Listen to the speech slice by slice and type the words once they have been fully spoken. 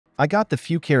I got the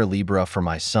Fucare Libra for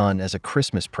my son as a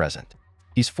Christmas present.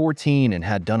 He's 14 and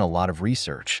had done a lot of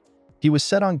research. He was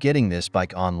set on getting this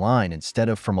bike online instead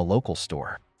of from a local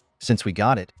store. Since we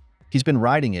got it, he's been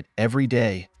riding it every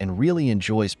day and really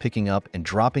enjoys picking up and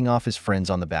dropping off his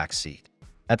friends on the back seat.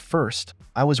 At first,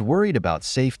 I was worried about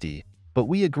safety, but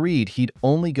we agreed he'd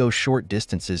only go short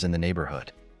distances in the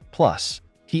neighborhood. Plus,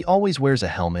 he always wears a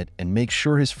helmet and makes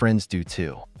sure his friends do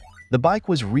too. The bike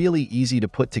was really easy to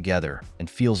put together and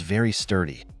feels very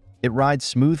sturdy. It rides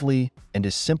smoothly and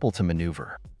is simple to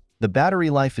maneuver. The battery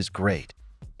life is great.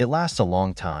 It lasts a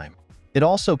long time. It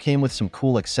also came with some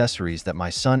cool accessories that my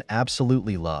son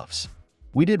absolutely loves.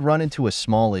 We did run into a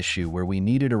small issue where we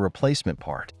needed a replacement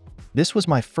part. This was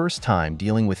my first time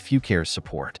dealing with Fucare's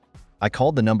support. I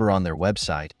called the number on their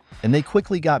website, and they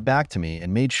quickly got back to me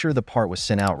and made sure the part was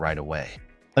sent out right away.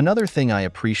 Another thing I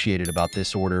appreciated about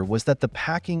this order was that the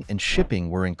packing and shipping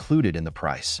were included in the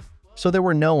price, so there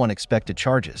were no unexpected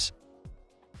charges.